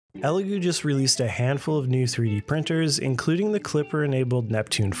Elegoo just released a handful of new 3D printers, including the Clipper-enabled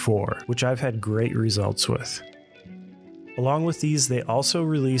Neptune 4, which I've had great results with. Along with these, they also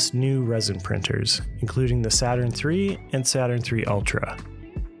released new resin printers, including the Saturn 3 and Saturn 3 Ultra.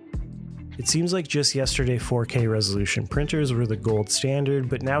 It seems like just yesterday 4K resolution printers were the gold standard,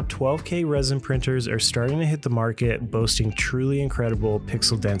 but now 12K resin printers are starting to hit the market, boasting truly incredible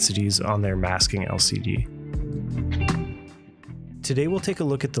pixel densities on their masking LCD. Today we'll take a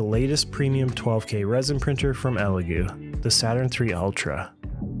look at the latest premium 12K resin printer from Elegoo, the Saturn 3 Ultra.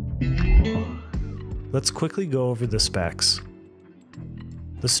 Let's quickly go over the specs.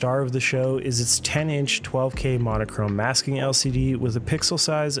 The star of the show is its 10-inch 12K monochrome masking LCD with a pixel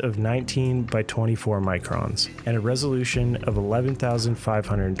size of 19 by 24 microns and a resolution of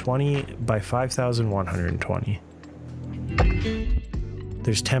 11,520 by 5,120.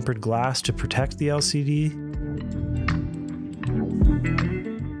 There's tempered glass to protect the LCD.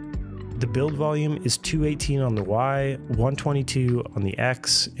 The build volume is 218 on the Y, 122 on the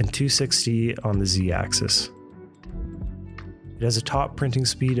X, and 260 on the Z axis. It has a top printing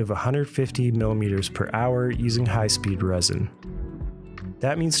speed of 150 mm per hour using high-speed resin.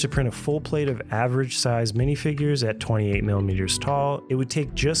 That means to print a full plate of average size minifigures at 28 mm tall, it would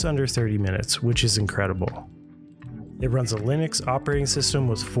take just under 30 minutes, which is incredible. It runs a Linux operating system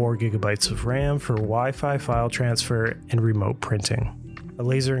with 4 GB of RAM for Wi-Fi file transfer and remote printing. A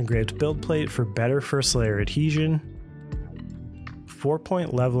laser engraved build plate for better first layer adhesion,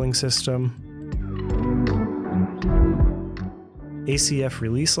 4-point leveling system, ACF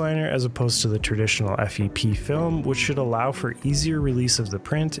release liner as opposed to the traditional FEP film, which should allow for easier release of the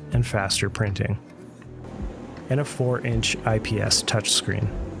print and faster printing, and a 4-inch IPS touchscreen.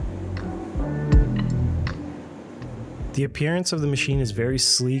 The appearance of the machine is very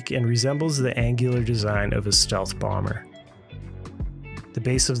sleek and resembles the angular design of a stealth bomber. The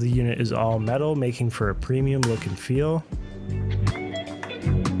base of the unit is all metal, making for a premium look and feel.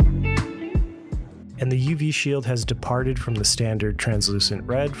 And the UV shield has departed from the standard translucent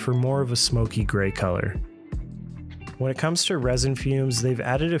red for more of a smoky gray color. When it comes to resin fumes, they've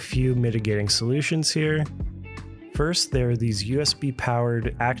added a few mitigating solutions here. First, there are these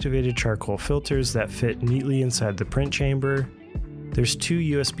USB-powered activated charcoal filters that fit neatly inside the print chamber. There's 2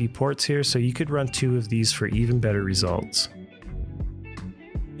 USB ports here, so you could run 2 of these for even better results.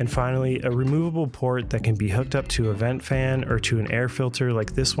 And finally, a removable port that can be hooked up to a vent fan or to an air filter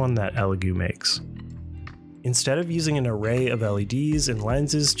like this one that Elegoo makes. Instead of using an array of LEDs and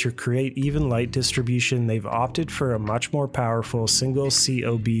lenses to create even light distribution, they've opted for a much more powerful single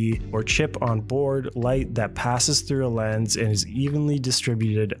COB or chip on board light that passes through a lens and is evenly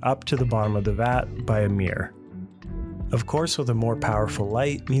distributed up to the bottom of the vat by a mirror. Of course, with a more powerful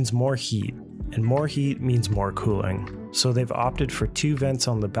light means more heat, and more heat means more cooling. So they've opted for 2 vents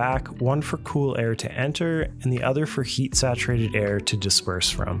on the back, one for cool air to enter and the other for heat-saturated air to disperse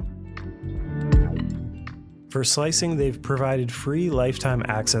from. For slicing, they've provided free lifetime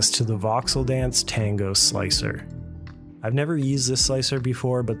access to the Voxel Dance Tango slicer. I've never used this slicer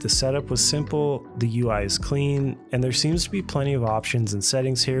before, but the setup was simple, the UI is clean, and there seems to be plenty of options and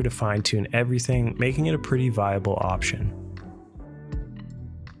settings here to fine-tune everything, making it a pretty viable option.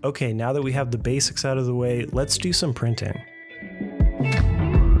 Okay, now that we have the basics out of the way, let's do some printing.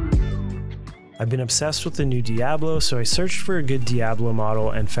 I've been obsessed with the new Diablo, so I searched for a good Diablo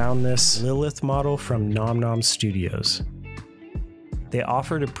model and found this Lilith model from Nom Nom Studios. They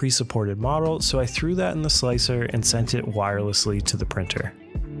offered a pre-supported model, so I threw that in the slicer and sent it wirelessly to the printer.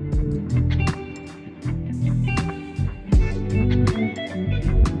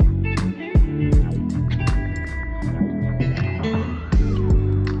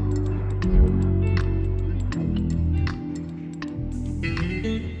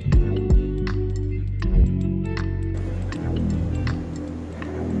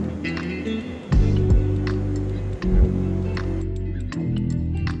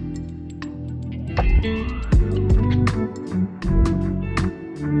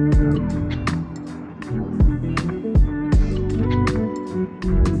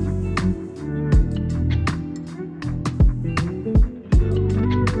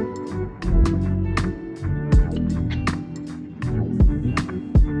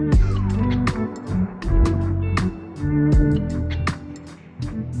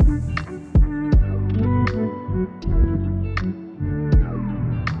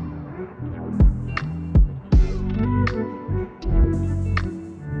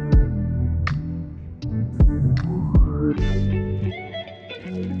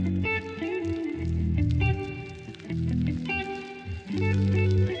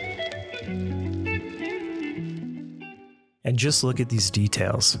 And just look at these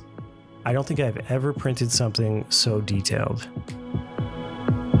details. I don't think I've ever printed something so detailed.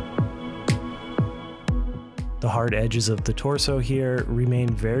 The hard edges of the torso here remain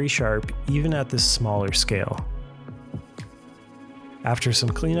very sharp even at this smaller scale. After some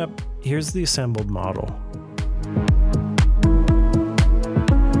cleanup, here's the assembled model.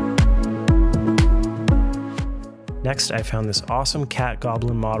 Next, I found this awesome cat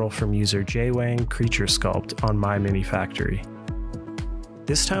goblin model from user JWang Creature Sculpt on My Mini Factory.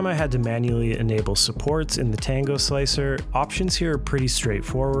 This time I had to manually enable supports in the Tango Slicer. Options here are pretty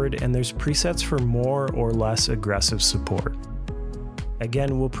straightforward, and there's presets for more or less aggressive support.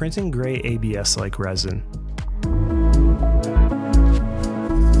 Again, we'll print in gray ABS-like resin.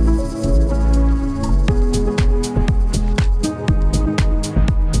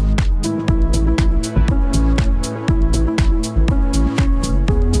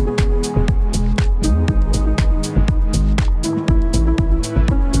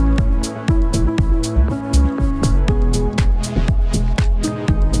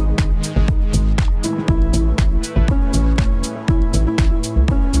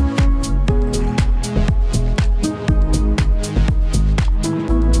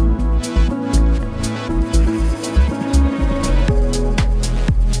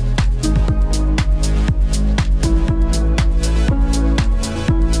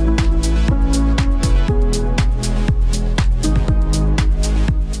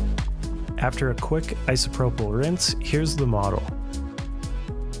 After a quick isopropyl rinse, here's the model.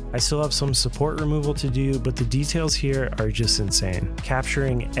 I still have some support removal to do, but the details here are just insane,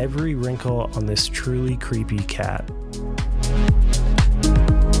 capturing every wrinkle on this truly creepy cat.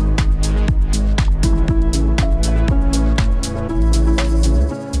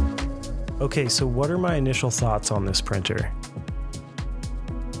 Okay, so what are my initial thoughts on this printer?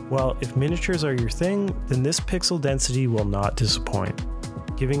 Well, if miniatures are your thing, then this pixel density will not disappoint,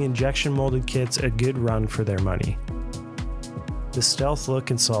 giving injection molded kits a good run for their money. The stealth look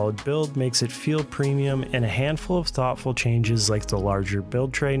and solid build makes it feel premium, and a handful of thoughtful changes like the larger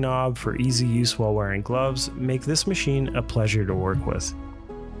build tray knob for easy use while wearing gloves make this machine a pleasure to work with.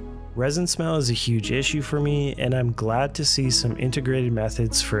 Resin smell is a huge issue for me, and I'm glad to see some integrated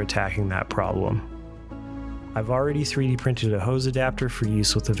methods for attacking that problem. I've already 3D printed a hose adapter for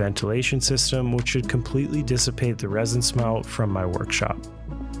use with a ventilation system, which should completely dissipate the resin smell from my workshop.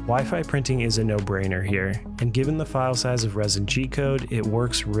 Wi-Fi printing is a no-brainer here, and given the file size of resin G-code, it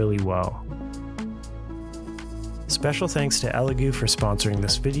works really well. Special thanks to Elegoo for sponsoring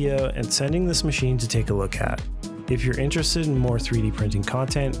this video and sending this machine to take a look at. If you're interested in more 3D printing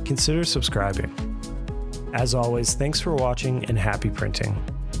content, consider subscribing. As always, thanks for watching and happy printing.